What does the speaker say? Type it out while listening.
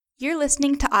You're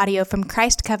listening to audio from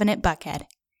Christ Covenant Buckhead.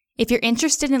 If you're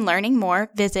interested in learning more,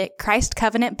 visit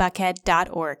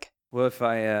christcovenantbuckhead.org. Well, if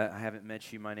I haven't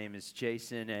met you, my name is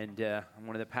Jason, and I'm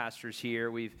one of the pastors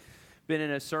here. We've been in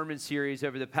a sermon series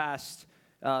over the past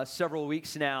several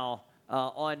weeks now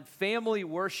on family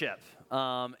worship,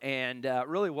 and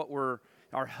really what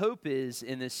our hope is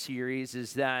in this series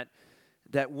is that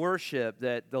worship,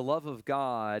 that the love of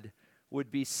God would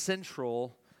be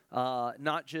central,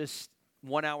 not just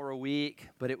 1 hour a week,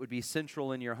 but it would be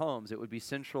central in your homes. It would be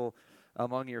central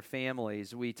among your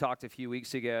families. We talked a few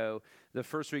weeks ago, the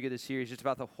first week of the series, just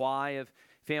about the why of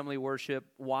family worship.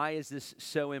 Why is this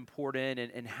so important,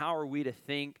 and how are we to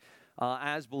think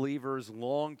as believers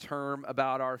long-term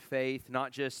about our faith,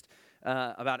 not just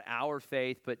about our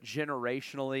faith, but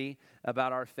generationally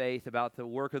about our faith, about the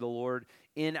work of the Lord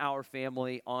in our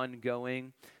family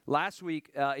ongoing. Last week,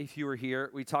 if you were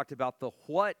here, we talked about the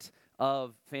what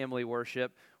of family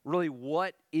worship. Really,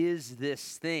 what is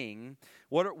this thing?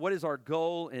 What is our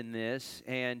goal in this?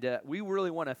 And we really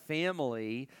want a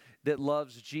family that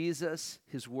loves Jesus,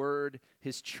 His Word,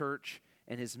 His church,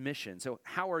 and His mission. So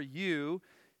how are you,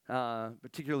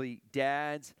 particularly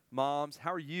dads, moms,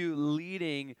 how are you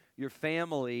leading your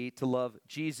family to love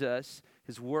Jesus,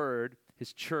 His Word,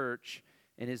 His church,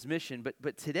 and His mission?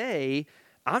 But today,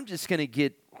 I'm just going to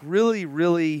get really,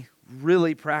 really,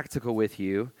 really practical with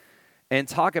you and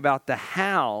talk about the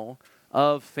how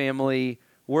of family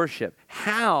worship.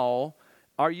 How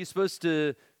are you supposed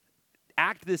to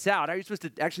act this out? How are you supposed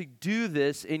to actually do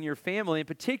this in your family? And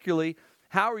particularly,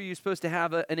 how are you supposed to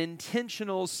have an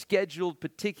intentional, scheduled,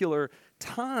 particular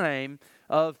time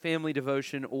of family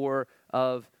devotion or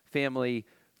of family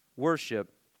worship?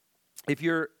 If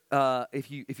you got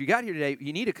here today,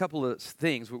 you need a couple of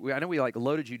things. I know we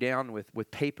loaded you down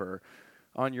with paper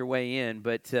on your way in,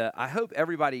 but I hope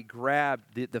everybody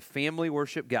grabbed the family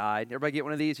worship guide. Everybody get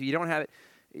one of these. If you don't have it,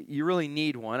 you really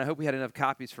need one. I hope we had enough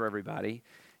copies for everybody.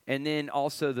 And then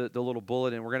also the little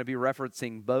bulletin. We're going to be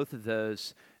referencing both of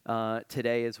those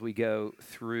today as we go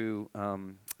through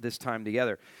this time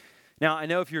together. Now, I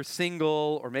know if you're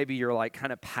single or maybe you're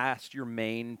kind of past your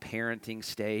main parenting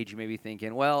stage, you may be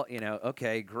thinking, well,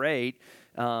 okay, great.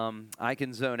 I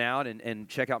can zone out and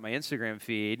check out my Instagram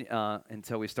feed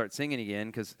until we start singing again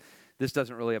because this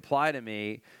doesn't really apply to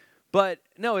me. But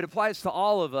no, it applies to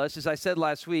all of us. As I said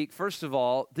last week, first of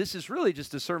all, this is really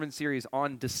just a sermon series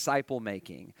on disciple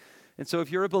making. And so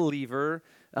if you're a believer,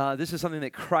 this is something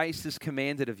that Christ has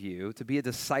commanded of you, to be a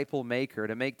disciple maker,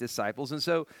 to make disciples. And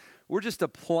so we're just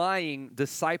applying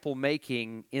disciple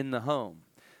making in the home.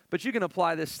 But you can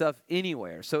apply this stuff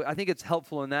anywhere. So I think it's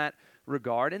helpful in that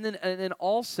regard. And then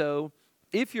also,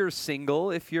 if you're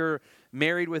single, if you're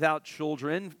married without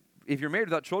children,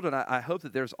 I hope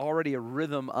that there's already a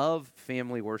rhythm of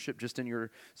family worship just in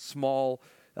your small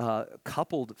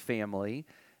coupled family.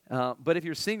 But if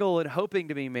you're single and hoping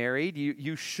to be married,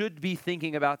 you should be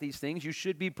thinking about these things. You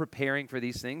should be preparing for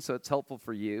these things, so it's helpful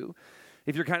for you.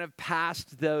 If you're kind of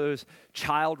past those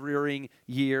child-rearing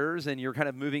years and you're kind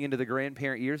of moving into the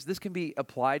grandparent years, this can be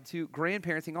applied to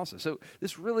grandparenting also. So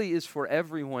this really is for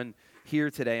everyone here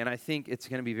today, and I think it's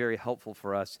going to be very helpful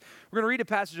for us. We're going to read a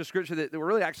passage of Scripture that we're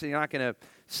really actually not going to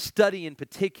study in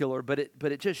particular, but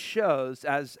it just shows,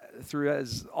 as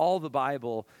all the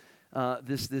Bible,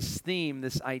 this theme,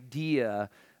 this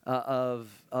idea of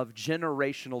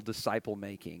generational disciple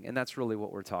making, and that's really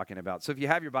what we're talking about. So if you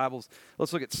have your Bibles,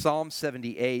 let's look at Psalm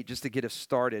 78 just to get us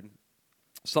started.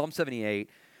 Psalm 78,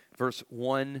 verse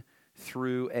 1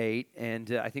 through 8,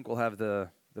 and I think we'll have the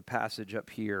passage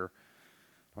up here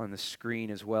on the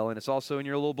screen as well, and it's also in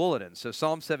your little bulletin. So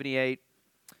Psalm 78,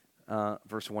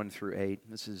 verse 1 through 8.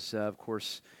 This is, of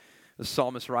course, the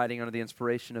psalmist writing under the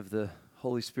inspiration of the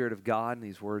Holy Spirit of God, and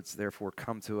these words therefore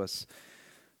come to us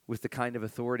with the kind of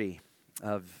authority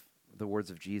of the words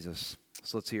of Jesus.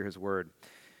 So let's hear his word.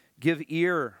 Give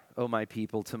ear, O my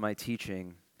people, to my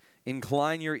teaching.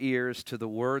 Incline your ears to the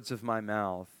words of my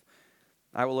mouth.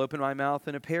 I will open my mouth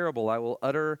in a parable. I will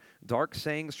utter dark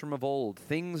sayings from of old,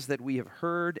 things that we have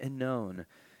heard and known,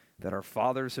 that our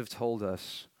fathers have told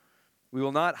us. We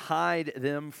will not hide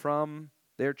them from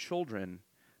their children,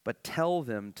 but tell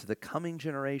them to the coming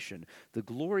generation the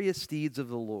glorious deeds of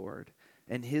the Lord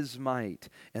and His might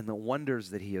and the wonders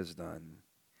that He has done.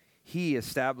 He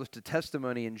established a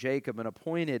testimony in Jacob and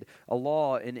appointed a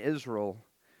law in Israel,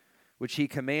 which He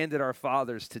commanded our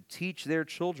fathers to teach their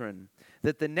children,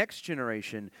 that the next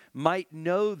generation might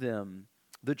know them,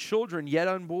 the children yet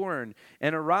unborn,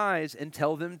 and arise and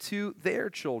tell them to their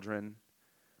children,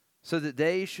 so that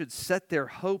they should set their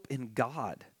hope in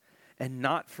God and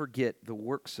not forget the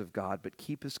works of God, but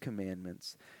keep His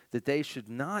commandments, that they should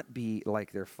not be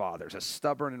like their fathers, a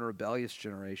stubborn and rebellious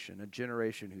generation, a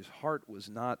generation whose heart was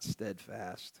not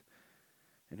steadfast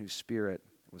and whose spirit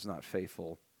was not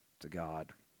faithful to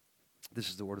God. This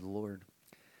is the word of the Lord.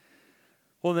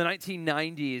 Well, in the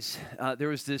 1990s, there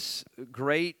was this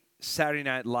great Saturday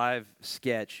Night Live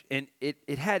sketch, and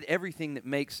it had everything that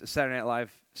makes a Saturday Night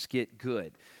Live skit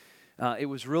good. It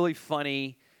was really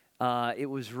funny. It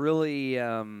was really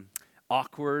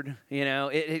awkward, you know.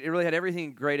 It really had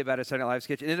everything great about a Saturday Night Live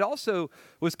sketch. And it also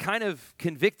was kind of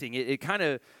convicting. It kind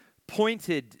of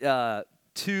pointed to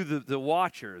the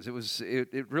watchers.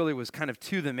 It really was kind of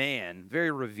to the man,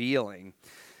 very revealing.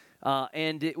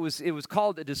 And it was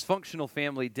called A Dysfunctional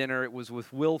Family Dinner. It was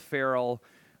with Will Ferrell,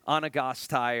 Anna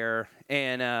Gasteyer,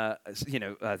 and I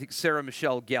think Sarah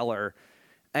Michelle Gellar.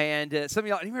 And some of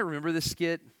y'all, anybody remember this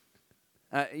skit?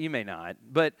 You may not,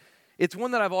 but it's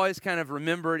one that I've always kind of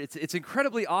remembered. It's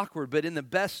incredibly awkward, but in the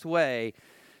best way.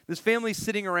 This family's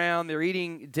sitting around, they're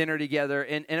eating dinner together,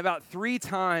 and about 3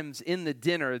 times in the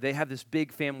dinner, they have this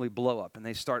big family blow-up, and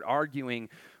they start arguing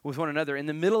with one another. In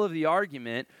the middle of the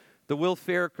argument, the Will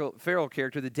Ferrell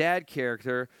character, the dad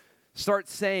character,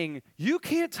 starts saying, "You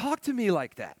can't talk to me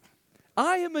like that.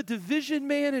 I am a division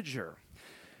manager.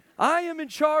 I am in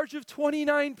charge of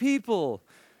 29 people."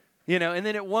 You know, and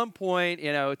then at one point,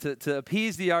 you know, to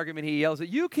appease the argument, he yells,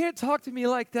 "You can't talk to me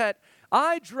like that.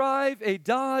 I drive a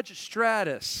Dodge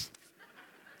Stratus."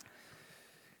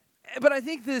 But I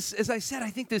think this, as I said, I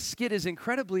think this skit is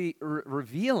incredibly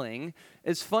revealing.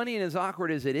 As funny and as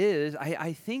awkward as it is,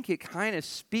 I think it kind of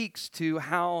speaks to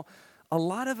how a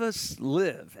lot of us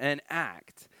live and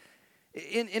act.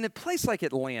 In a place like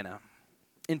Atlanta,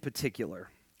 in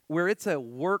particular, where it's a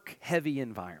work-heavy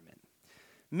environment,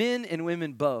 men and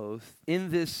women both in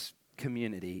this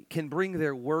community can bring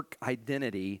their work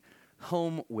identity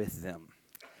home with them.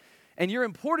 And you're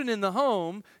important in the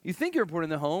home, you think you're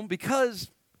important in the home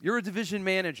because you're a division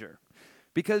manager,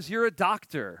 because you're a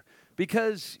doctor,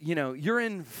 because, you know, you're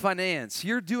in finance,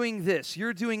 you're doing this,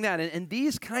 you're doing that. And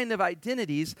these kind of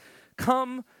identities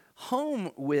come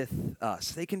home with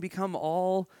us. They can become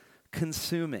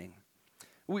all-consuming.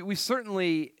 We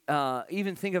certainly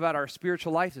even think about our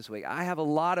spiritual life this way. I have a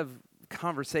lot of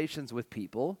conversations with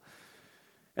people,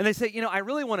 and they say, you know, I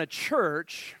really want a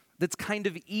church that's kind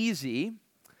of easy.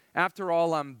 After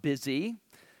all, I'm busy.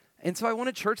 And so I want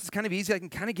a church that's kind of easy, I can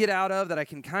kind of get out of,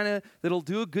 that'll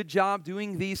do a good job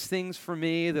doing these things for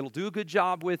me, that'll do a good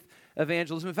job with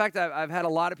evangelism. In fact, I've had a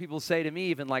lot of people say to me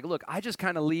even like, look, I just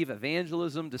kind of leave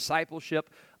evangelism, discipleship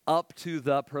up to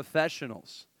the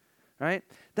professionals. Right?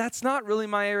 That's not really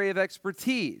my area of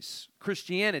expertise,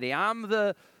 Christianity. I'm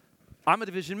a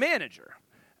division manager.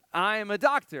 I am a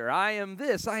doctor. I am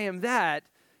this. I am that.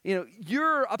 You know,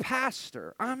 you're a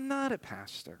pastor. I'm not a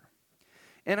pastor.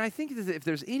 And I think that if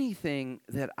there's anything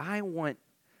that I want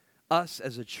us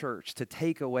as a church to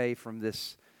take away from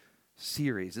this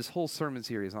series, this whole sermon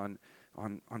series on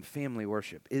family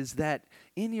worship, is that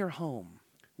in your home,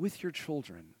 with your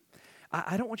children,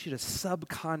 I don't want you to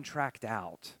subcontract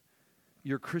out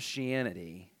your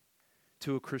Christianity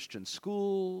to a Christian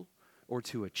school or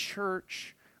to a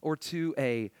church or to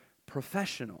a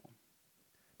professional.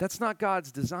 That's not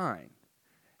God's design.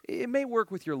 It may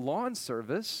work with your lawn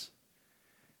service.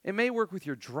 It may work with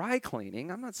your dry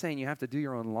cleaning. I'm not saying you have to do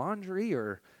your own laundry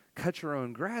or cut your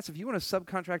own grass. If you want to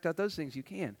subcontract out those things, you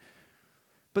can.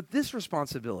 But this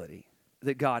responsibility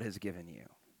that God has given you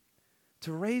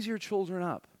to raise your children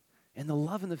up in the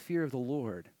love and the fear of the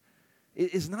Lord,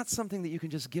 it is not something that you can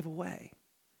just give away.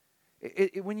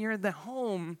 When you're in the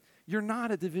home, you're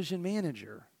not a division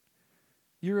manager.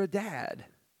 You're a dad.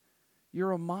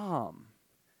 You're a mom.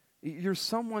 You're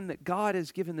someone that God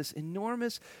has given this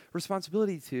enormous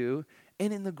responsibility to,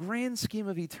 and in the grand scheme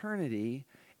of eternity,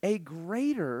 a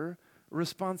greater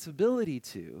responsibility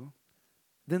to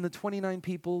than the 29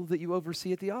 people that you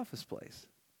oversee at the office place.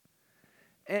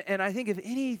 And I think if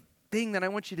anything that I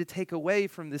want you to take away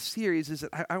from this series is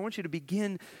that I want you to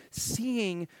begin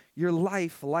seeing your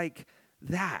life like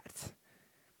that.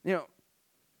 You know,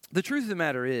 the truth of the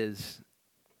matter is,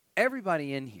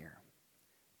 everybody in here,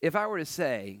 if I were to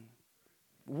say,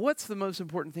 what's the most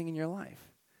important thing in your life?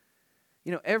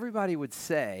 You know, everybody would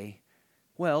say,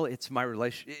 well, it's my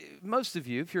relation. Most of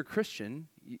you, if you're a Christian,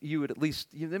 you would at least,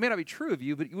 it may not be true of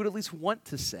you, but you would at least want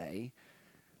to say,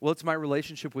 well, it's my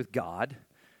relationship with God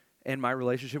and my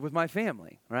relationship with my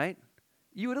family, right?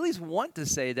 You would at least want to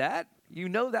say that. You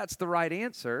know that's the right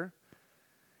answer.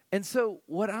 And so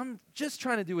what I'm just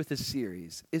trying to do with this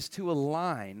series is to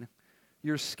align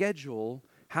your schedule,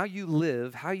 how you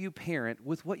live, how you parent,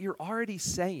 with what you're already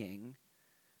saying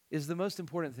is the most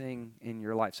important thing in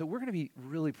your life. So we're going to be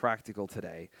really practical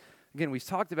today. Again, we've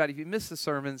talked about, if you missed the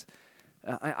sermons,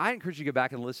 I encourage you to go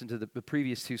back and listen to the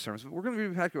previous two sermons. But we're going to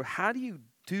be practical. How do you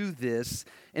do this?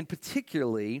 And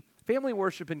particularly, family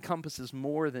worship encompasses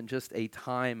more than just a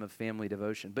time of family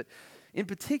devotion. But in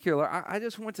particular, I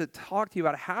just want to talk to you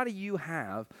about how do you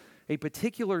have a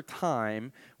particular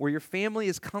time where your family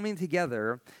is coming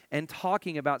together and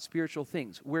talking about spiritual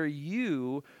things, where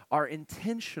you are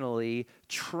intentionally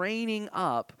training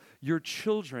up your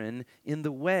children in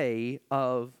the way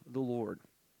of the Lord.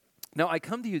 Now, I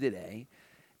come to you today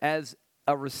as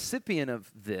a recipient of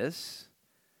this,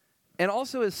 and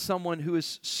also as someone who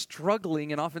is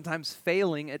struggling and oftentimes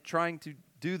failing at trying to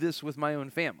do this with my own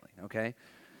family, okay?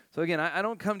 So again, I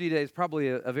don't come to you today as probably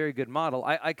a very good model.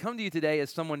 I come to you today as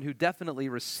someone who definitely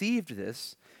received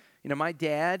this. You know, my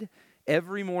dad,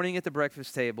 every morning at the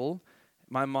breakfast table,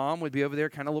 my mom would be over there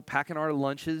kind of packing our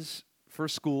lunches for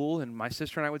school, and my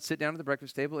sister and I would sit down at the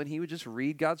breakfast table, and he would just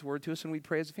read God's word to us, and we'd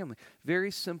pray as a family.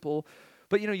 Very simple.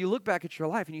 But, you know, you look back at your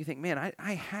life, and you think, man,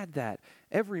 I had that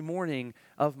every morning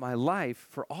of my life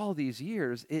for all these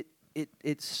years.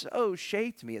 It so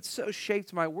shaped me. It so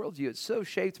shaped my worldview. It so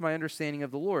shaped my understanding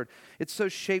of the Lord. It so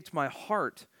shaped my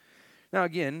heart. Now,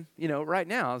 again, you know, right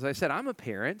now, as I said, I'm a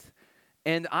parent,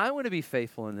 and I want to be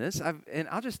faithful in this. And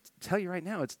I'll just tell you right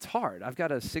now, it's hard. I've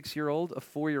got a 6-year-old, a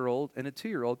 4-year-old, and a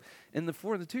 2-year-old, and the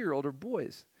 4 and the 2-year-old are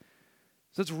boys.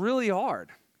 So it's really hard.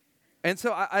 And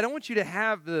so I don't want you to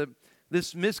have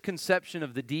this misconception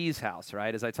of the D's house,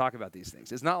 right, as I talk about these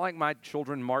things. It's not like my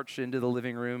children march into the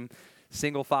living room,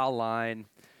 single file line,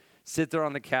 sit there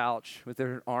on the couch with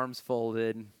their arms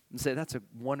folded and say, "That's a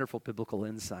wonderful biblical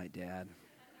insight, Dad."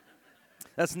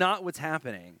 That's not what's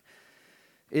happening.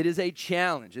 It is a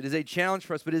challenge. It is a challenge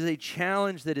for us, but it is a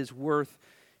challenge that is worth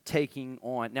taking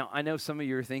on. Now, I know some of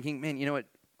you are thinking, man, you know what,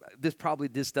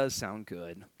 this does sound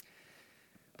good.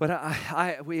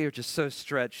 But we are just so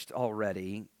stretched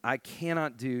already. I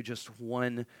cannot do just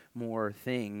one more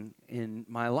thing in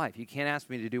my life. You can't ask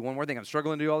me to do one more thing. I'm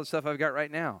struggling to do all the stuff I've got right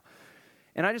now.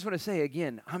 And I just want to say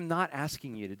again, I'm not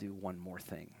asking you to do one more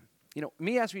thing. You know,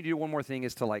 me asking you to do one more thing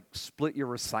is to like split your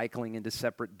recycling into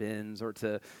separate bins, or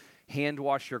to hand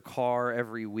wash your car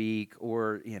every week,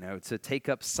 or, you know, to take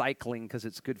up cycling because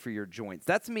it's good for your joints.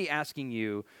 That's me asking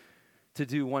you to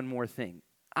do one more thing.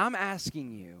 I'm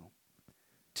asking you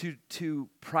to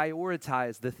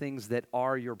prioritize the things that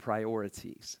are your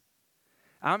priorities.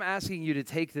 I'm asking you to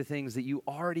take the things that you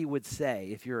already would say,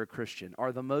 if you're a Christian,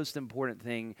 are the most important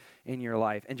thing in your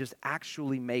life, and just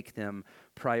actually make them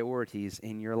priorities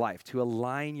in your life, to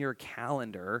align your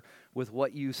calendar with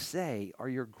what you say are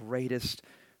your greatest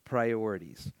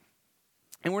priorities.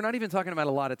 And we're not even talking about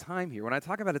a lot of time here. When I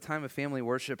talk about a time of family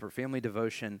worship or family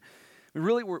devotion,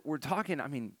 really, we're talking, I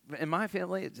mean, in my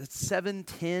family, it's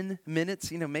 7-10 minutes.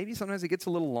 You know, maybe sometimes it gets a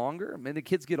little longer. I mean, the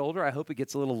kids get older. I hope it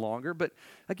gets a little longer. But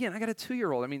again, I got a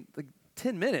 2-year-old. I mean, like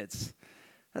 10 minutes.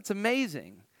 That's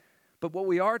amazing. But what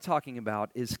we are talking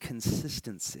about is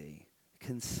consistency.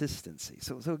 Consistency.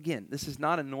 So again, this is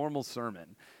not a normal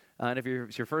sermon. And if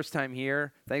it's your first time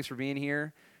here, thanks for being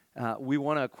here. We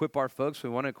want to equip our folks. We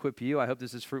want to equip you. I hope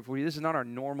this is fruitful for you. This is not our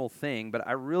normal thing, but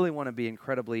I really want to be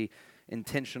incredibly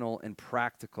intentional and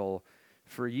practical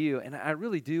for you. And I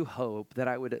really do hope that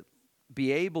I would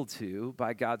be able to,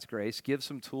 by God's grace, give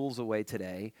some tools away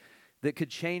today that could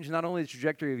change not only the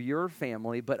trajectory of your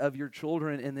family, but of your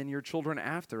children, and then your children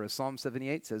after, as Psalm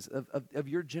 78 says, of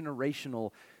your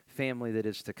generational family that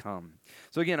is to come.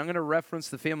 So again, I'm going to reference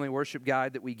the family worship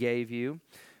guide that we gave you.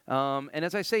 And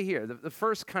as I say here, the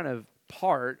first kind of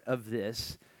part of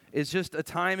this is just a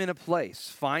time and a place,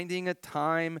 finding a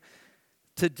time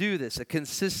to do this, a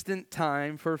consistent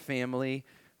time for family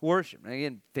worship. And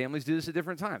again, families do this at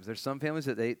different times. There's some families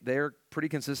that they're pretty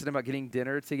consistent about getting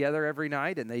dinner together every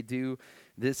night, and they do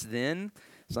this then.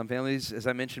 Some families, as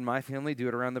I mentioned, my family, do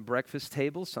it around the breakfast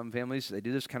table. Some families, they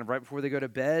do this kind of right before they go to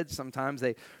bed. Sometimes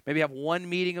they maybe have one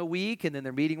meeting a week, and then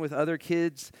they're meeting with other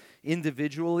kids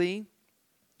individually.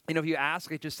 You know, if you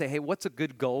ask, I just say, hey, what's a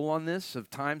good goal on this of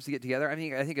times to get together? I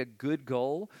think a good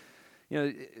goal, you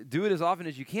know, do it as often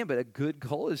as you can, but a good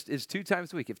goal is 2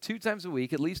 times a week. If 2 times a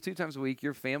week, at least 2 times a week,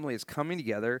 your family is coming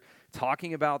together,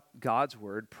 talking about God's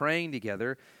word, praying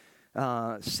together,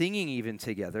 singing even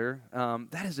together,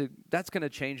 that's going to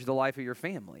change the life of your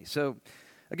family. So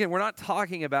again, we're not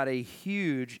talking about a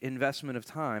huge investment of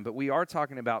time, but we are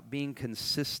talking about being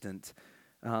consistent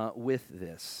with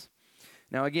this.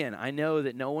 Now, again, I know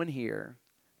that no one here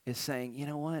is saying, you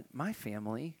know what, my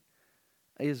family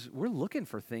we're looking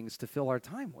for things to fill our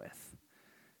time with.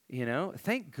 You know,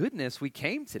 thank goodness we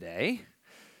came today.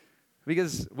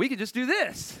 because we could just do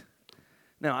this.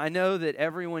 Now, I know that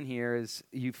everyone here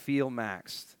you feel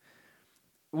maxed,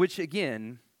 which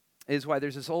again is why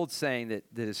there's this old saying that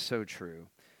is so true.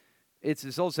 It's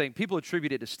this old saying, people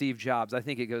attribute it to Steve Jobs. I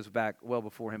think it goes back well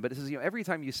before him. But it says, every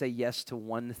time you say yes to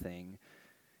one thing,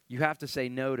 you have to say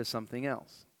no to something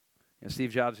else.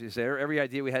 Steve Jobs used to say, every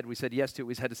idea we had, we said yes to it.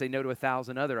 We had to say no to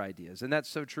 1,000 other ideas. And that's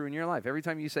so true in your life. Every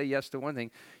time you say yes to one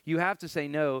thing, you have to say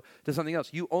no to something else.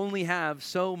 You only have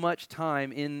so much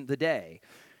time in the day.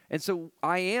 And so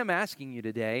I am asking you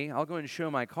today, I'll go ahead and show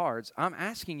my cards, I'm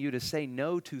asking you to say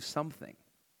no to something,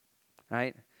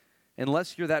 right?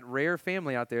 Unless you're that rare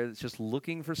family out there that's just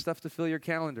looking for stuff to fill your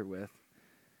calendar with,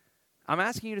 I'm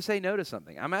asking you to say no to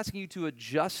something. I'm asking you to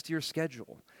adjust your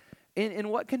schedule in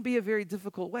what can be a very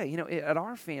difficult way. At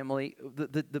our family,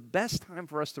 the best time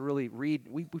for us to really read,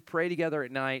 we pray together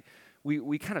at night.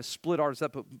 We kind of split ours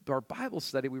up. But our Bible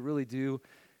study, we really do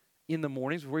in the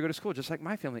mornings before we go to school, just like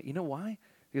my family. You know why?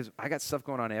 Because I got stuff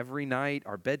going on every night.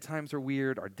 Our bedtimes are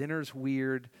weird. Our dinner's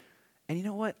weird. And you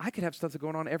know what? I could have stuff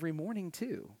going on every morning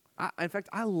too. In fact,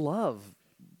 I love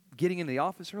getting into the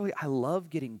office early. I love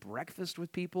getting breakfast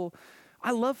with people.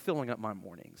 I love filling up my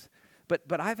mornings.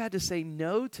 But I've had to say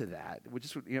no to that.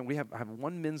 I have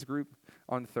one men's group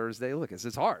on Thursday. Look,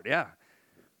 it's hard, yeah.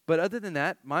 But other than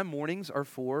that, my mornings are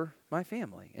for my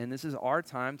family. And this is our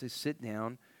time to sit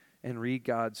down and read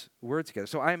God's word together.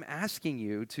 So I'm asking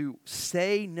you to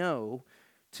say no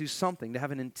to something, to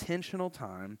have an intentional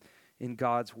time in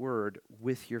God's word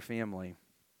with your family.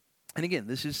 And again,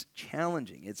 this is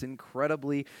challenging. It's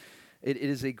it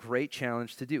is a great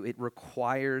challenge to do. It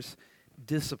requires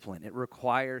discipline. It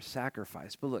requires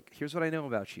sacrifice. But look, here's what I know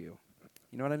about you.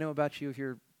 You know what I know about you if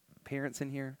you're parents in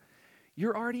here?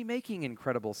 You're already making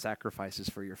incredible sacrifices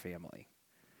for your family.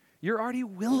 You're already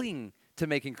willing to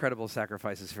make incredible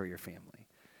sacrifices for your family.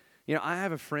 I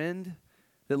have a friend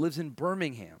that lives in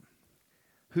Birmingham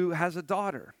who has a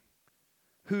daughter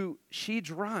who she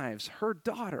drives her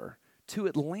daughter to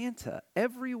Atlanta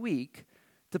every week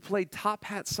to play top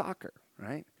hat soccer,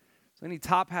 right? So any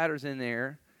top hatters in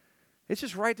there, it's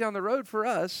just right down the road for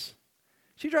us.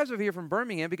 She drives over here from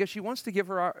Birmingham because she wants to give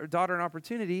her daughter an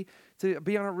opportunity to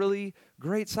be on a really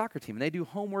great soccer team. And they do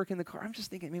homework in the car. I'm just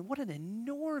thinking, what an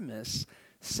enormous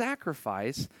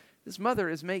sacrifice this mother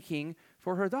is making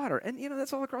for her daughter. And,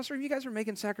 that's all across the room. You guys are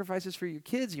making sacrifices for your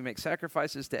kids. You make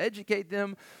sacrifices to educate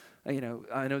them. I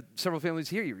know several families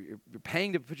here, you're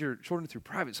paying to put your children through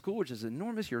private school, which is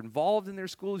enormous. You're involved in their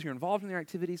schools. You're involved in their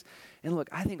activities. And look,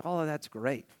 I think all of that's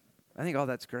great.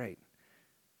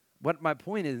 What my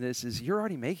point in this is you're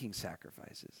already making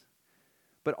sacrifices.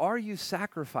 But are you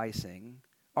sacrificing,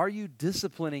 are you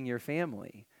disciplining your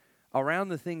family around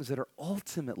the things that are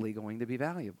ultimately going to be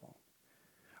valuable?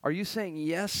 Are you saying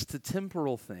yes to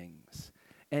temporal things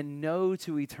and no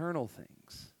to eternal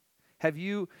things? Have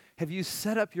you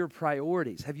set up your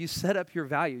priorities? Have you set up your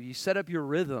value? You set up your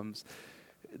rhythms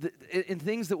in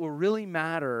things that will really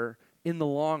matter in the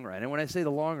long run. And when I say the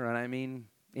long run, I mean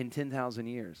in 10,000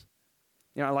 years.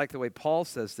 I like the way Paul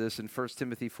says this in 1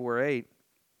 Timothy 4:8.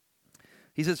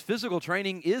 He says, physical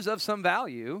training is of some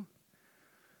value,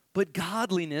 but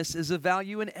godliness is of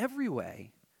value in every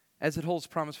way, as it holds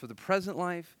promise for the present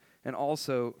life and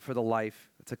also for the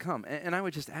life to come. And I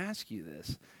would just ask you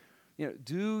this.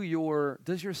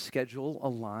 Does your schedule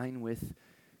align with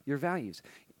your values?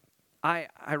 I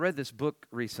read this book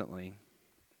recently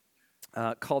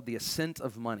called The Ascent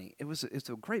of Money. It's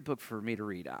a great book for me to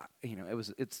read.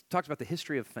 It talks about the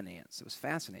history of finance. It was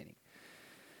fascinating.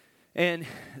 And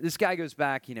this guy goes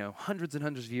back, hundreds and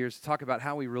hundreds of years to talk about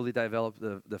how we really developed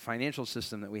the financial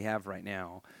system that we have right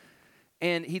now.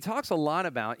 And he talks a lot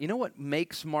about, what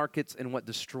makes markets and what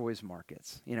destroys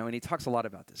markets. And he talks a lot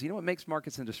about this. What makes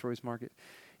markets and destroys markets?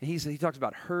 And he talks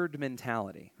about herd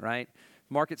mentality, right?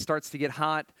 Market starts to get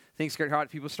hot, things get hot,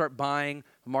 people start buying,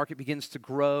 the market begins to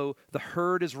grow, the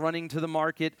herd is running to the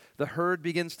market, the herd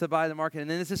begins to buy the market,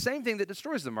 and then it's the same thing that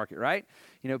destroys the market, right?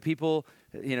 People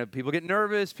get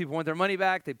nervous, people want their money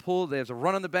back, there's a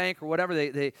run on the bank or whatever,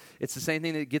 it's the same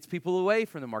thing that gets people away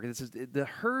from the market. This is the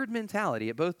herd mentality.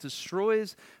 It both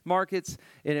destroys markets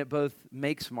and it both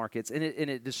makes markets, and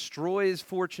it destroys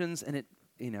fortunes, and it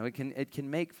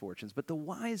can make fortunes. But the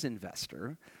wise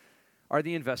investor are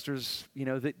the investors,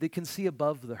 that can see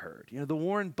above the herd. The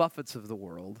Warren Buffetts of the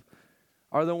world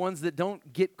are the ones that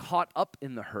don't get caught up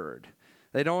in the herd.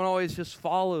 They don't always just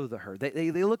follow the herd.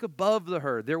 They look above the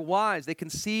herd. They're wise. They can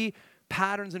see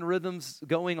patterns and rhythms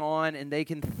going on, and they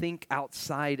can think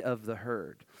outside of the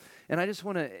herd. And I just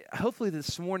want to, hopefully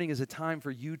this morning is a time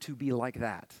for you to be like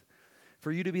that,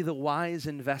 for you to be the wise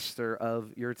investor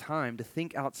of your time, to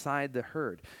think outside the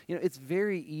herd. You know, it's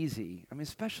very easy, I mean,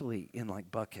 especially in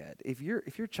like Buckhead. If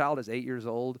your child is 8 years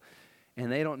old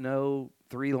and they don't know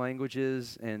 3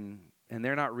 languages and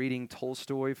they're not reading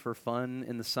Tolstoy for fun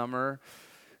in the summer,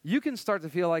 you can start to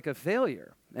feel like a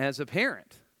failure as a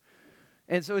parent.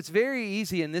 And so it's very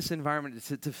easy in this environment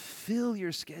to fill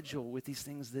your schedule with these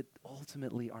things that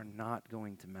ultimately are not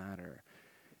going to matter,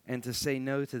 and to say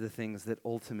no to the things that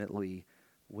ultimately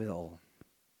will.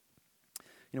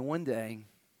 You know, one day,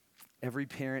 every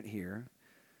parent here,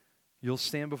 you'll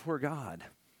stand before God.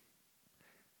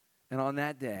 And on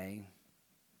that day,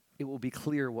 it will be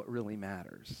clear what really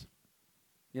matters.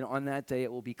 You know, on that day,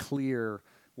 it will be clear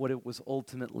what it was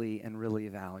ultimately and really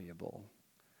valuable.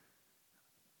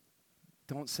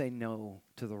 Don't say no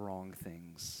to the wrong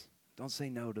things. Don't say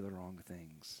no to the wrong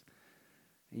things.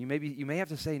 You may have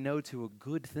to say no to a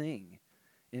good thing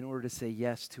in order to say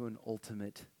yes to an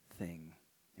ultimate thing.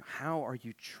 You know, how are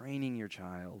you training your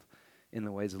child in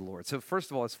the ways of the Lord? So first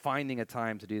of all, it's finding a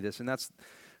time to do this, and that's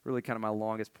really kind of my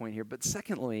longest point here. But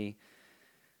secondly,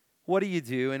 what do you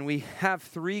do? And we have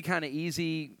 3 kind of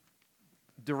easy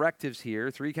directives here,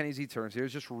 3 kind of easy terms here.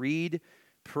 It's just read,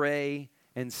 pray,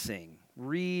 and sing.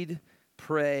 Read,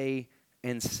 pray,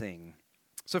 and sing.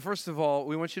 So first of all,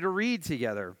 we want you to read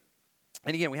together.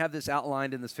 And again, we have this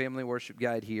outlined in this family worship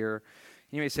guide here.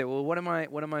 You may say, well, what am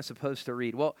I supposed to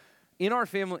read? Well, in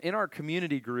our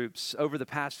community groups over the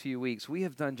past few weeks, we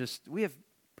have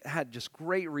had just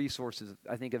great resources,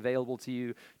 I think, available to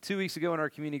you. 2 weeks ago in our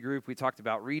community group, we talked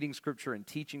about reading Scripture and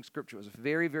teaching Scripture. It was a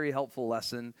very, very helpful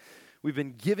lesson. We've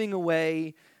been giving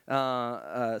away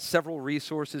several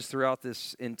resources throughout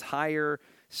this entire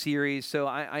series. So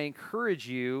I encourage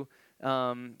you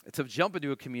to jump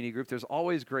into a community group. There's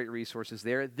always great resources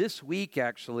there. This week,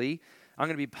 actually, I'm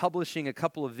going to be publishing a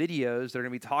couple of videos that are going to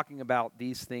be talking about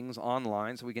these things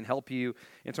online, so we can help you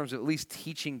in terms of at least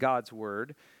teaching God's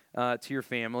Word to your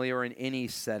family or in any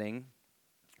setting.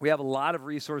 We have a lot of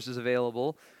resources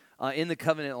available in the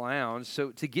Covenant Lounge. So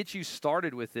to get you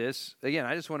started with this, again,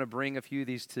 I just want to bring a few of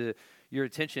these to your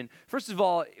attention. First of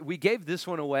all, we gave this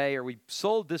one away, or we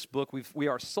sold this book. We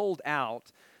are sold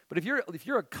out. But if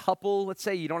you're a couple, let's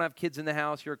say you don't have kids in the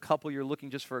house, you're a couple, you're looking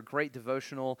just for a great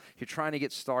devotional, you're trying to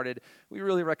get started, we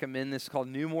really recommend this. It's called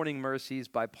New Morning Mercies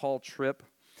by Paul Tripp.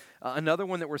 Another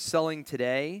one that we're selling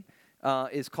today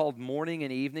is called Morning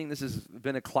and Evening. This has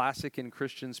been a classic in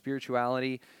Christian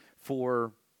spirituality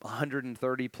for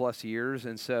 130 plus years,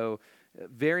 and so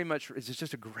very much it's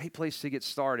just a great place to get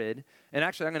started. And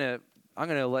actually, I'm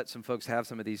gonna let some folks have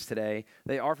some of these today.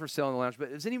 They are for sale in the lounge. But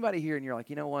is anybody here and you're like,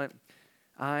 you know what?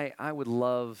 I would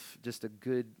love just a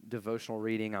good devotional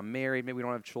reading. I'm married. Maybe we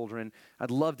don't have children. I'd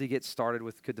love to get started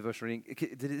with good devotional reading.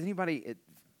 Did anybody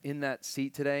in that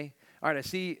seat today? All right, I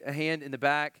see a hand in the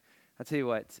back. I'll tell you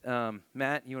what,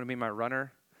 Matt, you want to be my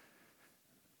runner?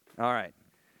 All right.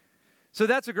 So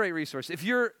that's a great resource. If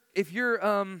you're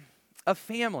a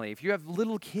family, if you have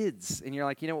little kids and you're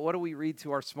like, you know, what do we read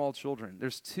to our small children?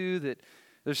 There's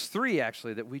 3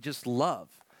 actually that we just love.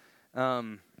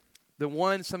 The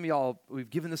one, some of y'all, we've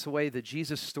given this away, the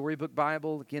Jesus Storybook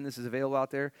Bible. Again, this is available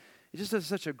out there. It just has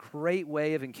such a great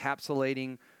way of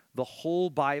encapsulating the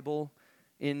whole Bible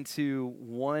into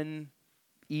one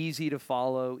easy to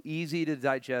follow, easy to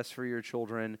digest for your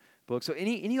children book. So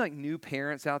any like new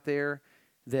parents out there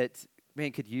that,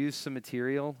 man, could use some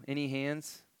material? Any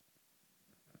hands?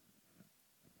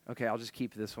 Okay, I'll just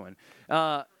keep this one.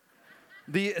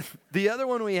 The other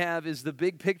one we have is the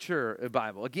Big Picture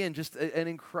Bible. Again, just an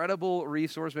incredible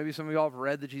resource. Maybe some of y'all have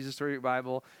read the Jesus Story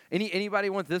Bible. Anybody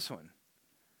want this one?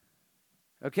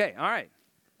 Okay, all right.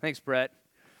 Thanks, Brett.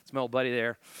 It's my old buddy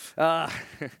there.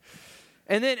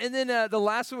 And then the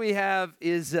last one we have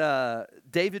is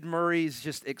David Murray's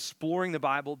just Exploring the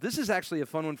Bible. This is actually a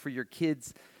fun one for your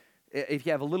kids. If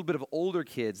you have a little bit of older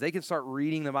kids, they can start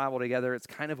reading the Bible together. It's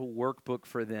kind of a workbook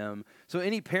for them. So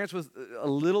any parents with a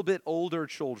little bit older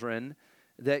children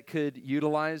that could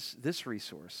utilize this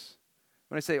resource.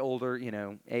 When I say older,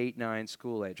 8, 9,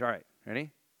 school age. All right,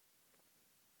 ready?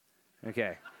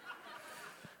 Okay.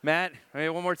 Matt,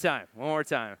 one more time.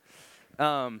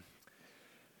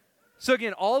 So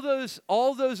again, all those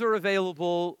are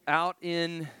available out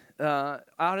in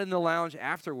the lounge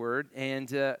afterward,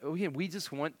 and again, we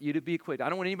just want you to be equipped. I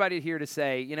don't want anybody here to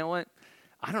say, you know what,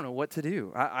 I don't know what to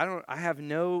do. I have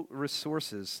no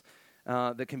resources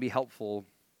that can be helpful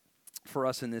for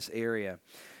us in this area.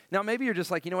 Now, maybe you're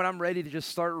just like, you know what, I'm ready to just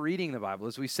start reading the Bible.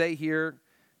 As we say here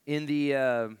in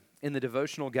the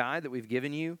devotional guide that we've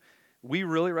given you, we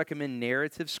really recommend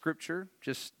narrative scripture,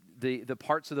 just the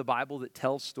parts of the Bible that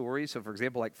tell stories. So, for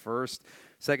example, like 1st,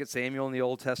 2nd Samuel in the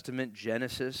Old Testament,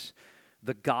 Genesis,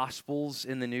 the Gospels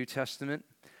in the New Testament.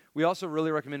 We also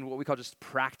really recommend what we call just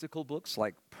practical books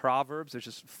like Proverbs. They're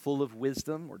just full of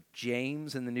wisdom, or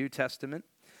James in the New Testament.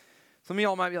 Some of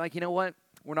y'all might be like, you know what?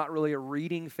 We're not really a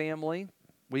reading family.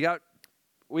 We got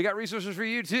resources for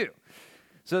you too.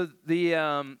 So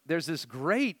there's this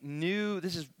great new,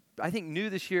 I think new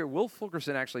this year. Will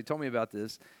Fulkerson actually told me about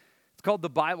this. It's called the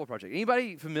Bible Project.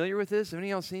 Anybody familiar with this? Have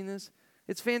any of y'all seen this?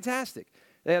 It's fantastic.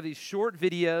 They have these short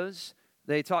videos.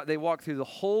 They walk through the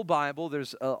whole Bible.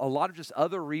 There's a lot of just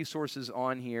other resources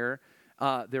on here.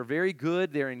 They're very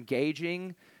good. They're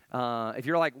engaging. If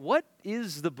you're like, what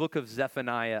is the book of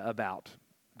Zephaniah about?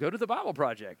 Go to the Bible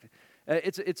Project.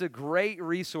 It's a great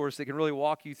resource that can really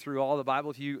walk you through all the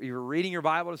Bible. If you're reading your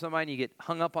Bible to somebody and you get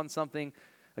hung up on something,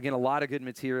 again, a lot of good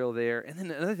material there. And then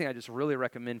another thing I just really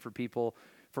recommend for people,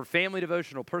 for family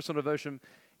devotional, personal devotion,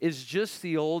 is just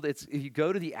if you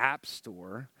go to the App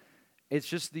Store, it's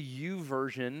just the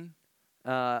YouVersion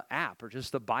app, or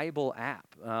just the Bible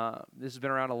app. This has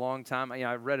been around a long time.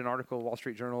 I read an article in Wall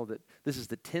Street Journal that this is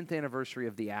the 10th anniversary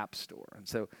of the App Store. And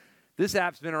so this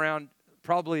app's been around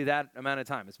probably that amount of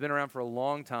time. It's been around for a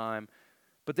long time.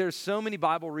 But there's so many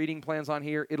Bible reading plans on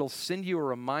here. It'll send you a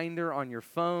reminder on your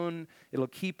phone. It'll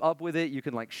keep up with it. You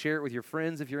can share it with your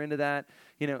friends if you're into that.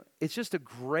 It's just a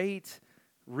great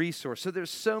resource. So there's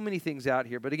so many things out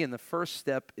here. But again, the first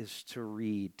step is to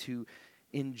read, to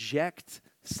inject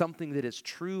something that is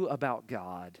true about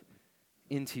God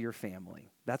into your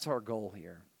family. That's our goal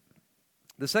here.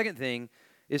 The second thing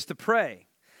is to pray.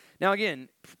 Now, again,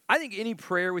 I think any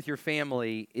prayer with your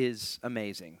family is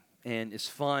amazing and is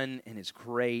fun and is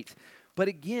great. But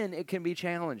again, it can be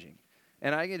challenging.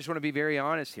 And I just want to be very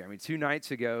honest here. 2 nights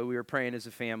ago, we were praying as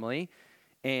a family,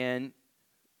 and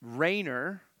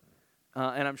Rainer,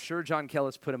 and I'm sure John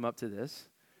Kellis put him up to this,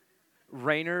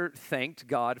 Rainer thanked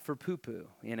God for poo-poo,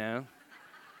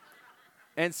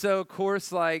 And so, of course,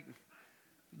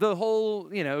 the whole,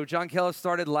 John Kellis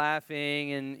started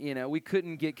laughing, and, we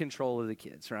couldn't get control of the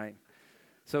kids, right?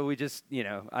 So we just,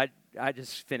 I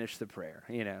just finished the prayer,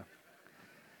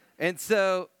 And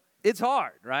so it's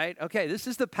hard, right? Okay, this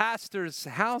is the pastor's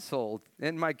household,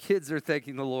 and my kids are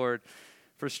thanking the Lord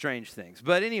for strange things.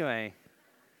 But anyway,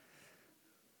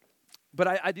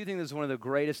 I do think this is one of the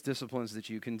greatest disciplines that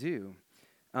you can do.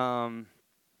 A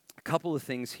couple of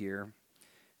things here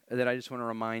that I just want to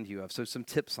remind you of. So some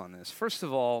tips on this. First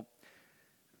of all,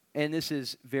 and this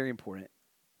is very important,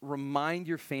 remind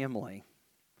your family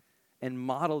and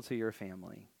model to your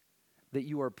family that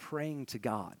you are praying to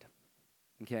God,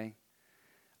 okay?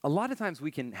 A lot of times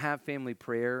we can have family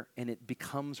prayer and it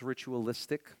becomes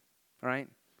ritualistic, right?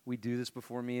 We do this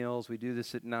before meals, we do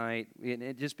this at night, and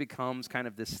it just becomes kind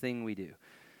of this thing we do.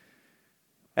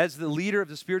 As the leader of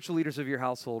the spiritual leaders of your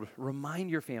household, remind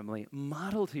your family,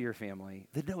 model to your family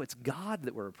that no, it's God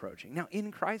that we're approaching. Now,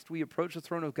 in Christ, we approach the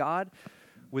throne of God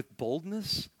with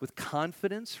boldness, with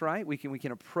confidence, right? We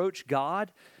can approach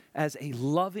God as a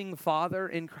loving Father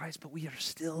in Christ, but we are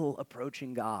still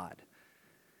approaching God.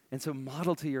 And so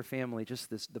model to your family just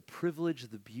the privilege,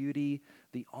 the beauty,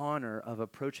 the honor of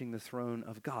approaching the throne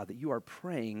of God, that you are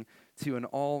praying to an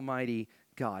almighty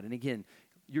God. And again,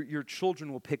 your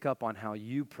children will pick up on how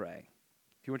you pray.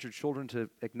 If you want your children to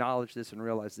acknowledge this and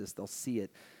realize this, they'll see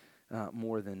it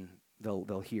more than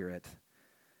they'll hear it.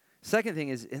 Second thing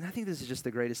is, and I think this is just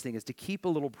the greatest thing, is to keep a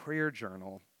little prayer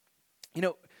journal.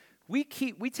 We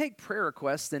take prayer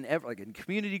requests in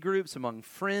community groups, among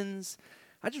friends.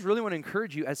 I just really want to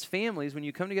encourage you as families, when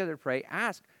you come together to pray,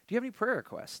 ask, do you have any prayer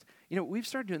requests? We've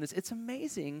started doing this. It's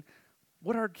amazing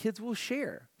what our kids will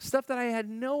share. Stuff that I had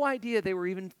no idea they were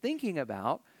even thinking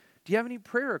about. Do you have any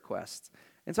prayer requests?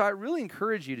 And so I really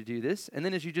encourage you to do this. And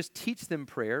then as you just teach them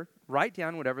prayer, write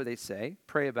down whatever they say,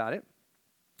 pray about it,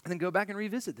 and then go back and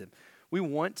revisit them. We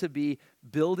want to be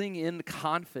building in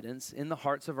confidence in the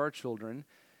hearts of our children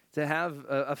to have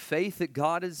a faith that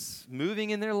God is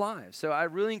moving in their lives. So I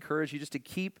really encourage you just to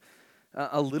keep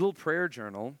a little prayer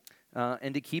journal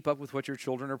and to keep up with what your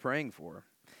children are praying for.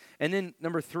 And then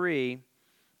number 3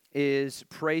 is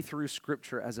pray through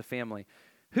Scripture as a family.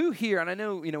 Who here, and I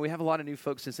know we have a lot of new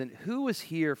folks in, who was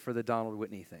here for the Donald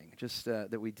Whitney thing, just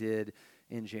that we did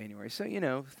in January? So,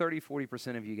 30,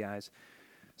 40% of you guys.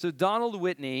 So Donald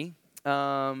Whitney,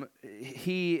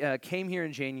 he came here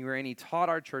in January and he taught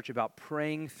our church about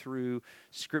praying through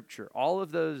Scripture. All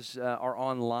of those are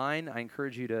online. I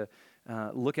encourage you to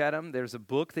look at them. There's a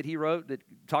book that he wrote that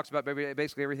talks about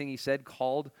basically everything he said,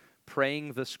 called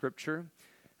Praying the Scripture,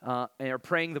 or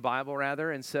Praying the Bible,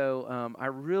 rather. And so I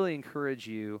really encourage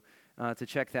you to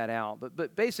check that out.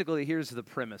 But basically, here's the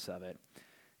premise of it.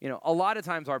 A lot of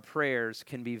times our prayers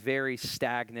can be very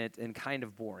stagnant and kind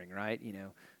of boring, right?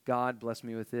 God bless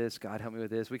me with this, God help me with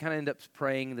this. We kind of end up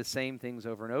praying the same things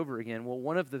over and over again. Well,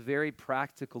 one of the very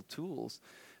practical tools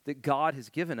that God has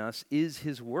given us is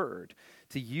His Word,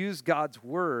 to use God's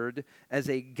Word as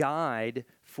a guide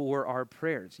for our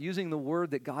prayers, using the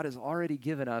Word that God has already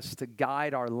given us to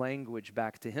guide our language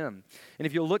back to Him. And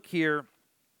if you'll look here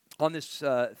on this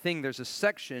thing, there's a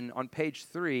section on page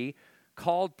 3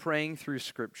 called Praying Through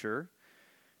Scripture.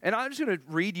 And I'm just going to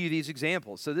read you these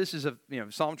examples. So this is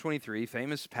Psalm 23,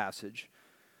 famous passage.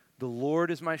 The Lord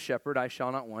is my shepherd, I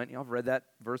shall not want. I've read that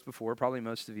verse before, probably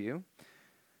most of you.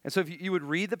 And so if you would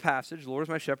read the passage, the Lord is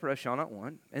my shepherd, I shall not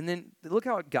want. And then look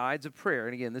how it guides a prayer.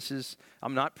 And again,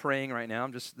 I'm not praying right now.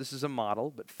 This is a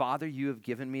model. But Father, you have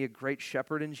given me a great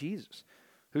shepherd in Jesus,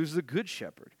 who's the good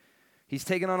shepherd. He's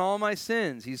taken on all my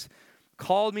sins. He's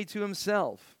called me to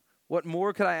Himself. What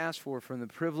more could I ask for from the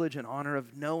privilege and honor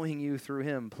of knowing you through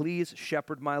Him? Please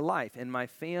shepherd my life and my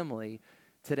family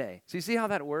today. So you see how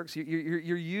that works?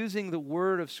 You're using the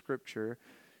word of Scripture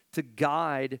to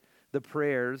guide the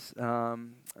prayers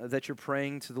that you're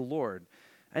praying to the Lord.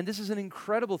 And this is an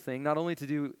incredible thing, not only to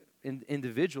do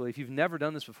individually. If you've never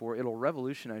done this before, it'll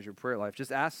revolutionize your prayer life.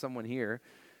 Just ask someone here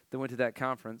that went to that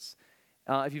conference.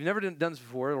 If you've never done this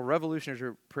before, it'll revolutionize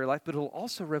your prayer life, but it'll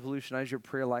also revolutionize your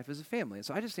prayer life as a family. And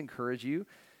so I just encourage you,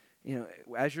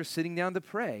 as you're sitting down to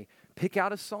pray, pick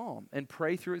out a psalm and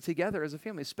pray through it together as a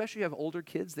family, especially if you have older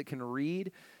kids that can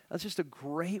read. That's just a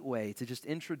great way to just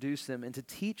introduce them and to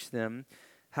teach them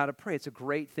how to pray. It's a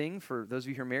great thing for those of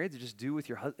you who are married to just do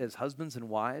with as husbands and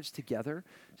wives together,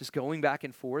 just going back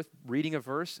and forth, reading a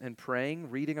verse and praying,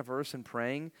 reading a verse and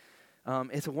praying.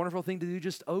 It's a wonderful thing to do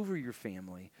just over your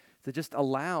family, to just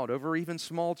allow over even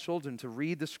small children to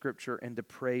read the Scripture and to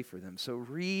pray for them. So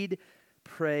read,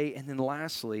 pray, and then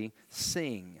lastly,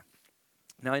 sing.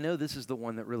 Now, I know this is the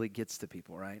one that really gets to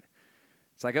people, right?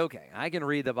 It's like, okay, I can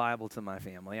read the Bible to my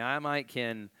family. I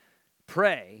can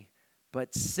pray,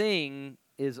 but sing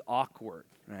is awkward,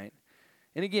 right?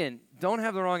 And again, don't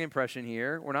have the wrong impression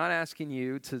here. We're not asking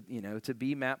you to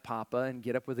be Matt Papa and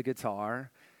get up with a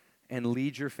guitar and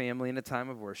lead your family in a time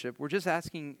of worship. We're just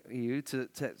asking you to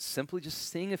simply just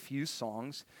sing a few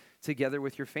songs together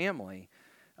with your family.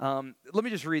 Let me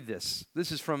just read this.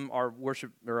 This is from our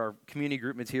worship or our community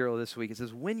group material this week. It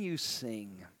says, when you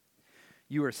sing,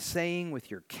 you are saying with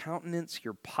your countenance,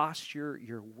 your posture,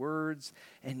 your words,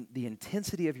 and the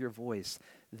intensity of your voice,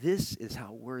 this is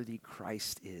how worthy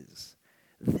Christ is.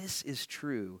 This is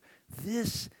true.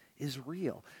 This is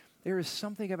real. There is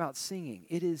something about singing.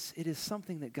 It is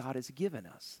something that God has given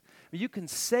us. You can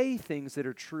say things that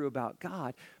are true about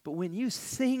God, but when you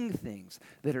sing things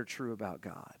that are true about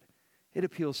God, it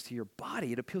appeals to your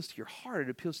body, it appeals to your heart, it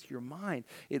appeals to your mind.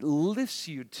 It lifts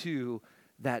you to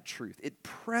that truth. It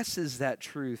presses that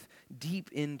truth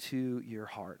deep into your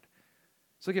heart.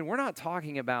 So again, we're not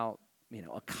talking about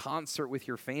a concert with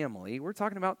your family. We're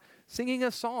talking about singing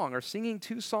a song or singing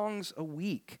 2 songs a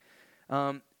week.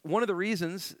 One of the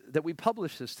reasons that we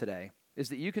publish this today is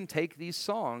that you can take these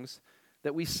songs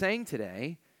that we sang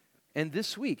today and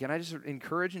this week, and I just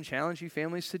encourage and challenge you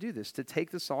families to do this, to take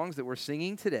the songs that we're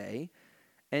singing today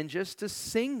and just to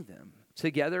sing them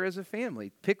together as a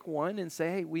family. Pick one and say,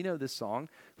 hey, we know this song.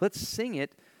 Let's sing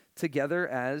it together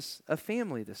as a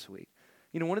family this week.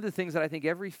 One of the things that I think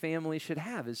every family should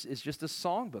have is just a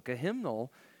songbook, a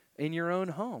hymnal in your own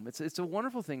home. It's a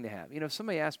wonderful thing to have. If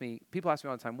somebody people ask me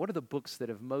all the time, what are the books that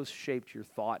have most shaped your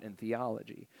thought and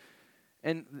theology?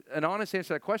 And an honest answer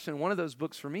to that question, one of those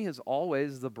books for me is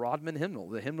always the Broadman hymnal,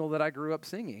 the hymnal that I grew up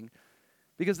singing.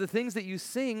 Because the things that you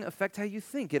sing affect how you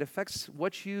think. It affects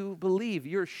what you believe.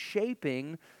 You're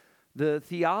shaping the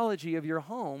theology of your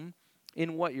home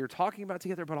in what you're talking about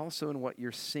together, but also in what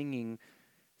you're singing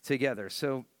together.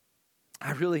 So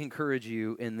I really encourage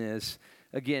you in this.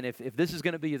 Again, if this is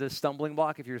going to be the stumbling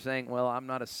block, if you're saying, well, I'm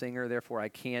not a singer, therefore I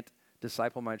can't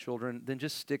disciple my children, then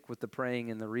just stick with the praying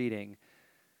and the reading.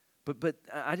 But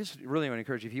I just really want to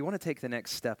encourage you, if you want to take the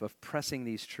next step of pressing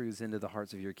these truths into the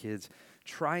hearts of your kids,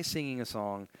 try singing a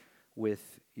song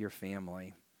with your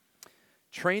family.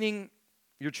 Training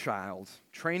your child,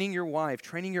 training your wife,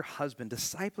 training your husband,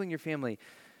 discipling your family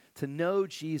to know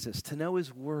Jesus, to know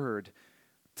His Word,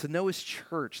 to know His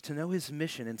church, to know His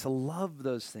mission, and to love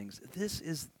those things. This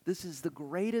is the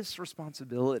greatest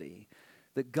responsibility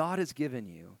that God has given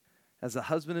you as a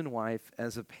husband and wife,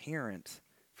 as a parent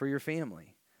for your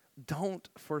family. Don't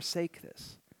forsake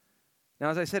this. Now,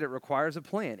 as I said, it requires a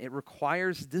plan. It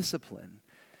requires discipline.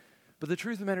 But the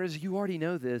truth of the matter is you already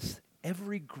know this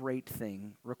every great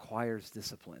thing requires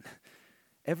discipline.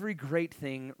 Every great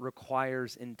thing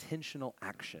requires intentional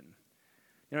action.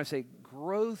 You know, I say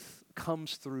growth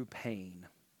comes through pain,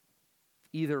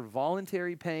 either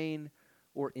voluntary pain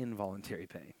or involuntary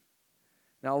pain.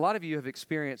 Now, a lot of you have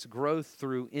experienced growth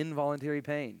through involuntary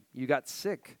pain. You got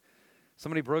sick.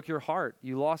 Somebody broke your heart.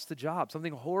 You lost a job.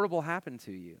 Something horrible happened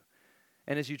to you.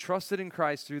 And as you trusted in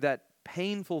Christ through that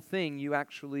painful thing, you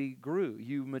actually grew.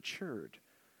 You matured.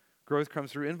 Growth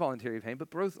comes through involuntary pain,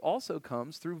 but growth also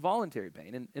comes through voluntary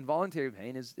pain. And involuntary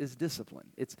pain is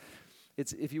discipline. It's,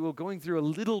 if you will, going through a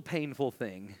little painful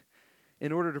thing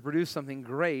in order to produce something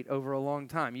great over a long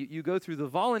time. You go through the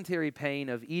voluntary pain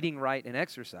of eating right and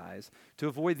exercise to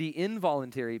avoid the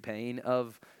involuntary pain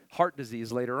of heart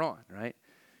disease later on, right?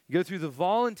 You go through the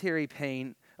voluntary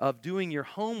pain of doing your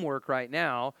homework right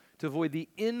now to avoid the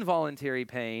involuntary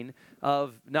pain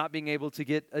of not being able to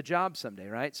get a job someday,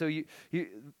 right? So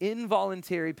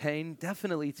involuntary pain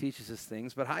definitely teaches us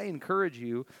things, but I encourage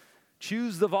you,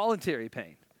 choose the voluntary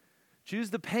pain.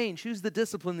 Choose the pain, choose the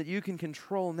discipline that you can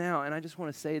control now. And I just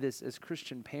want to say this as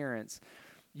Christian parents,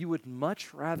 you would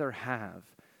much rather have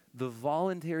the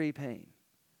voluntary pain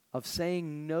of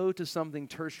saying no to something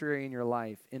tertiary in your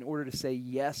life in order to say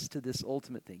yes to this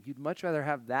ultimate thing. You'd much rather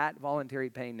have that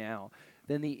voluntary pain now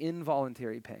than the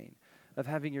involuntary pain of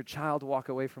having your child walk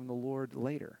away from the Lord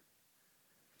later.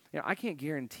 You know, I can't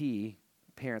guarantee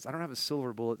parents, I don't have a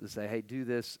silver bullet to say, hey, do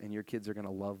this and your kids are going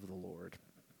to love the Lord.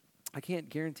 I can't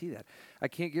guarantee that. I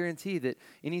can't guarantee that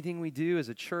anything we do as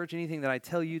a church, anything that I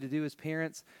tell you to do as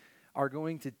parents are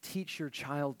going to teach your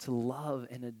child to love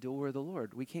and adore the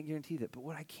Lord. We can't guarantee that. But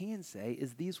what I can say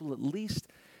is these will at least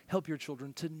help your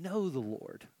children to know the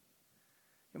Lord.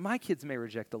 And my kids may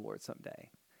reject the Lord someday,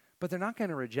 but they're not going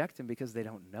to reject him because they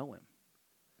don't know him.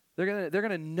 They're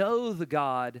going to know the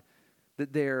God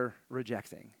that they're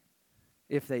rejecting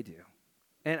if they do.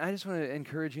 And I just want to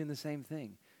encourage you in the same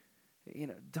thing. You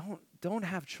know, don't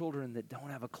have children that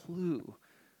don't have a clue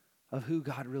of who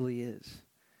God really is.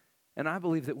 And I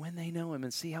believe that when they know him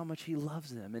and see how much he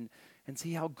loves them and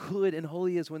see how good and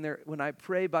holy he is, when I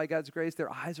pray by God's grace,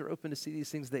 their eyes are open to see these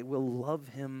things, they will love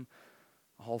him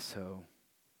also.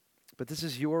 But this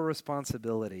is your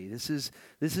responsibility. This is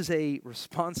a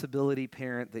responsibility,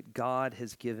 parent, that God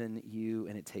has given you,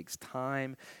 and it takes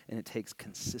time and it takes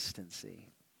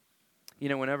consistency. You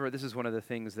know, this is one of the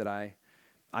things that I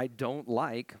don't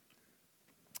like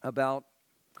about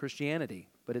Christianity,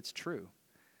 but it's true.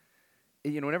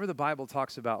 You know, whenever the Bible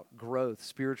talks about growth,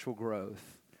 spiritual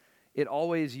growth, it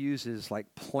always uses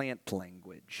like plant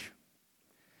language,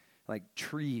 like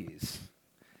trees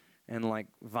and like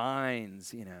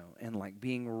vines, you know, and like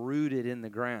being rooted in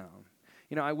the ground.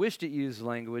 You know, I wished it used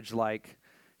language like,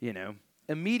 you know,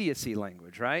 immediacy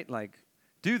language, right? Like,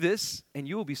 do this and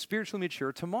you will be spiritually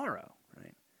mature tomorrow,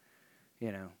 right?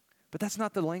 You know. But that's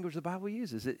not the language the Bible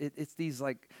uses. It's these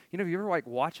like, you know, have you ever like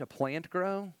watch a plant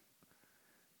grow?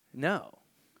 No.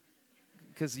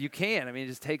 Because you can. I mean, it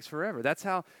just takes forever.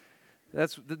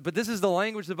 But this is the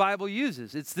language the Bible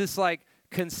uses. It's this like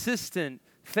consistent,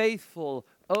 faithful,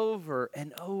 over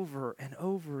and over and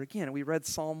over again. We read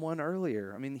Psalm 1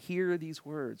 earlier. I mean, hear these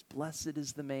words. Blessed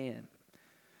is the man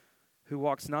who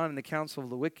walks not in the counsel of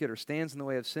the wicked or stands in the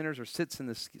way of sinners or sits in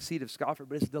the seat of scoffers,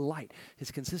 but his delight,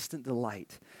 his consistent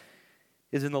delight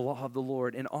is in the law of the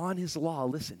Lord. And on his law,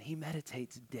 listen, he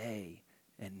meditates day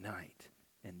and night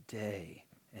and day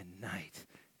and night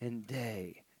and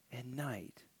day and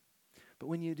night. But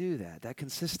when you do that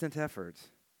consistent effort,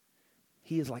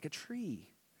 he is like a tree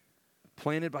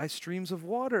planted by streams of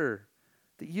water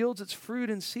that yields its fruit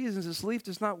in seasons. Its leaf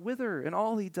does not wither, and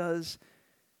all he does,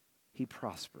 he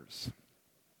prospers.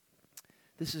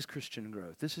 This is Christian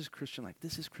growth. This is Christian life.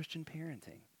 This is Christian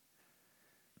parenting.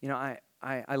 You know,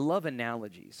 I love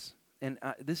analogies. And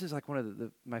this is like one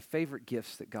of my favorite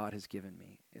gifts that God has given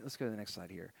me. Let's go to the next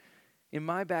slide here. In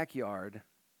my backyard,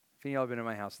 if any of y'all have been in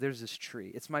my house, there's this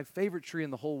tree. It's my favorite tree in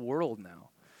the whole world now.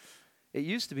 It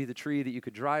used to be the tree that you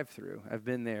could drive through. I've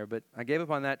been there, but I gave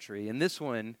up on that tree. And this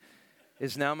one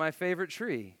is now my favorite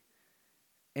tree.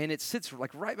 And it sits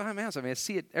like right behind my house. I mean, I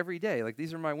see it every day. Like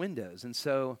these are my windows. And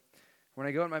so when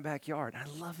I go in my backyard, I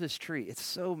love this tree. It's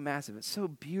so massive. It's so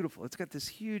beautiful. It's got this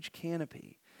huge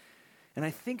canopy. And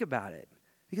I think about it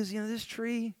because, you know, this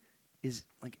tree is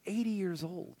like 80 years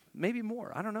old, maybe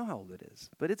more. I don't know how old it is,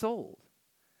 but it's old.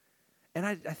 And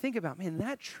I think about, man,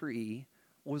 that tree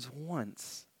was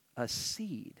once a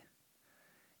seed.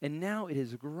 And now it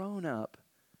has grown up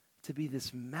to be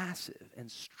this massive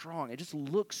and strong. It just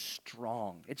looks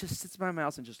strong. It just sits by my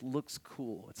house and just looks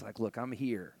cool. It's like, look, I'm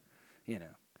here. You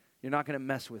know, you're not going to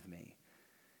mess with me.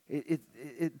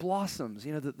 it blossoms.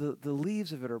 You know, the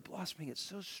leaves of it are blossoming. It's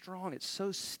so strong. It's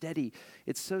so steady.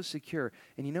 It's so secure.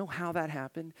 And you know how that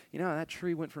happened? You know how that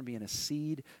tree went from being a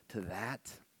seed to that?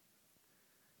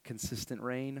 Consistent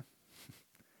rain,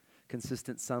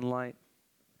 consistent sunlight,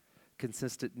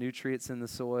 consistent nutrients in the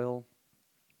soil,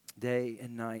 day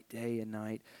and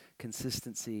night,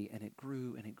 consistency, and it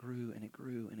grew, and it grew, and it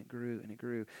grew, and it grew, and it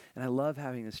grew. And I love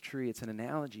having this tree. It's an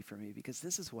analogy for me because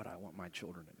this is what I want my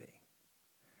children to be.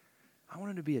 I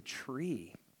want them to be a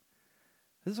tree.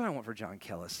 This is what I want for John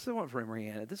Kellis. This is what I want for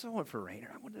Mariana. This is what I want for Rainer.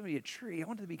 I want them to be a tree. I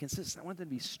want them to be consistent. I want them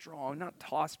to be strong, not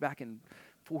tossed back and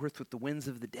forth with the winds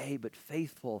of the day, but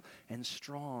faithful and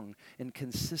strong and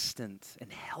consistent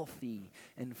and healthy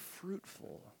and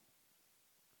fruitful.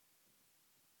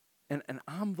 And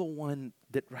I'm the one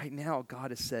that right now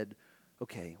God has said,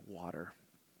 okay, water,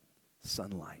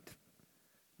 sunlight,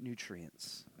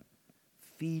 nutrients,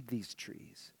 feed these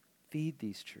trees, feed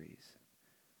these trees.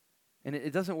 And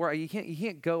it doesn't work. You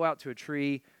can't go out to a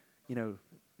tree, you know,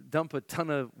 dump a ton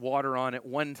of water on it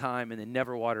one time and then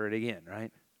never water it again,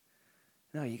 right?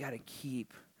 No, you got to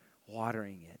keep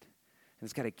watering it. And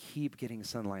it's got to keep getting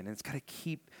sunlight. And it's got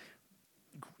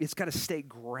to stay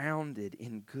grounded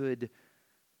in good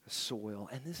soil.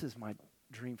 And this is my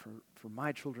dream for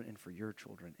my children and for your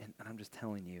children. And I'm just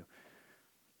telling you,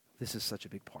 this is such a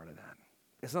big part of that.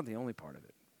 It's not the only part of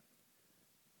it,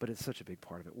 but it's such a big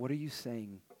part of it. What are you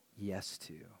saying yes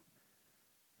to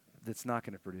that's not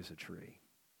going to produce a tree?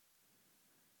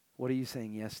 What are you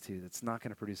saying yes to that's not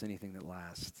going to produce anything that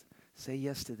lasts? Say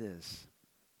yes to this.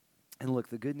 And look,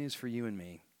 the good news for you and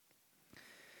me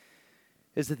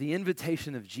is that the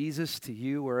invitation of Jesus to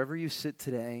you, wherever you sit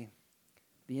today,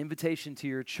 the invitation to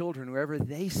your children, wherever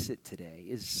they sit today,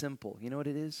 is simple. You know what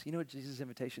it is? You know what Jesus'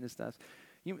 invitation is to us?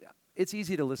 It's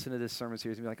easy to listen to this sermon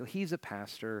series and be like, oh, he's a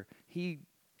pastor.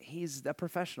 He's a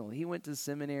professional. He went to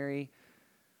seminary.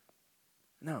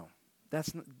 No,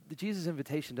 the Jesus'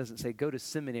 invitation doesn't say go to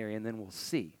seminary and then we'll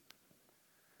see.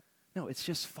 No, it's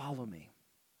just follow me.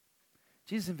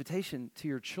 Jesus' invitation to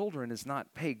your children is not,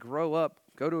 hey, grow up,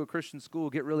 go to a Christian school,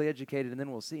 get really educated, and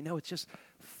then we'll see. No, it's just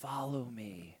follow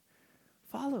me.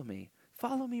 Follow me.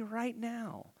 Follow me right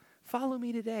now. Follow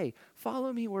me today.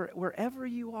 Follow me wherever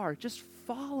you are. Just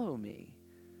follow me.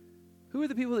 Who are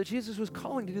the people that Jesus was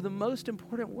calling to do the most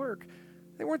important work?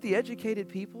 They weren't the educated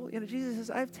people. You know, Jesus says,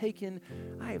 I have taken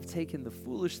the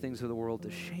foolish things of the world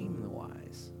to shame the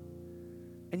wise.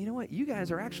 And you know what? You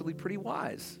guys are actually pretty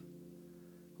wise.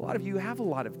 A lot of you have a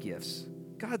lot of gifts.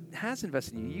 God has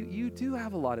invested in you. You do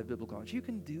have a lot of biblical knowledge. You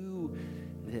can do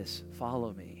this.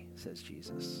 Follow me, says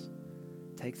Jesus.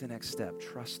 Take the next step.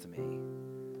 Trust me.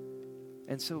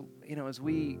 And so, you know, as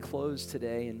we close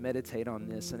today and meditate on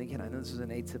this, and again, I know this is an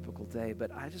atypical day,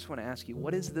 but I just want to ask you,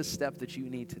 what is the step that you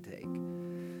need to take?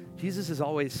 Jesus is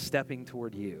always stepping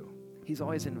toward you. He's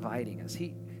always inviting us.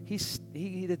 He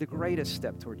did the greatest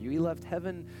step toward you. He left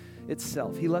heaven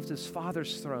itself. He left his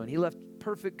Father's throne. He left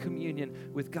perfect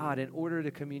communion with God in order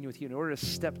to commune with you, in order to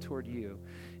step toward you.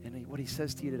 And what he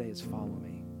says to you today is follow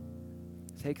me.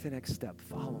 Take the next step.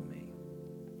 Follow me.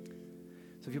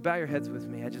 So if you bow your heads with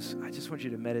me, I just want you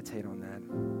to meditate on that.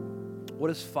 What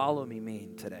does follow me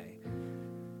mean today?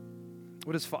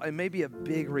 It may be a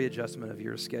big readjustment of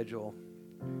your schedule.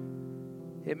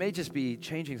 It may just be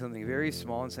changing something very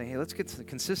small and saying, hey, let's get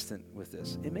consistent with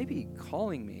this. It may be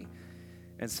calling me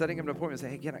and setting up an appointment and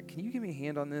saying, hey, can you give me a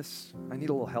hand on this? I need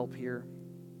a little help here.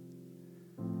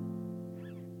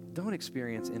 Don't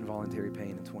experience involuntary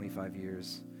pain in 25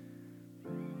 years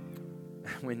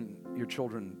when your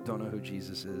children don't know who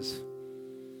Jesus is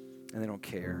and they don't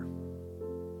care.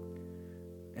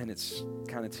 And it's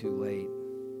kind of too late.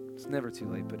 It's never too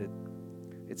late, but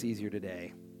it's easier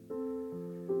today.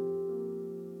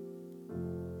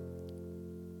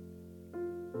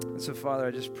 And so, Father,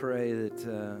 I just pray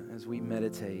that as we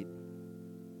meditate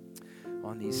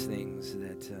on these things,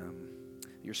 that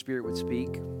your Spirit would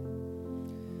speak.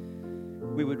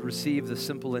 We would receive the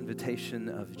simple invitation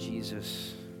of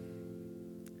Jesus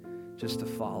just to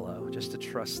follow, just to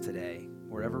trust today,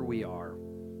 wherever we are.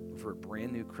 If we're a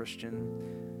brand new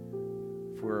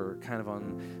Christian, if we're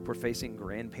if we're facing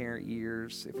grandparent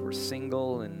years, if we're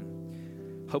single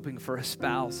and hoping for a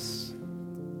spouse.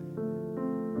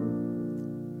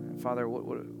 Father,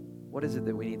 what is it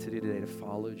that we need to do today to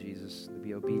follow Jesus, to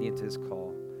be obedient to his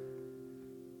call,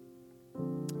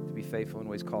 to be faithful in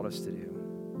what he's called us to do?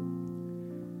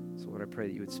 So Lord, I pray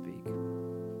that you would speak.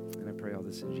 And I pray all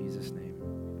this in Jesus' name.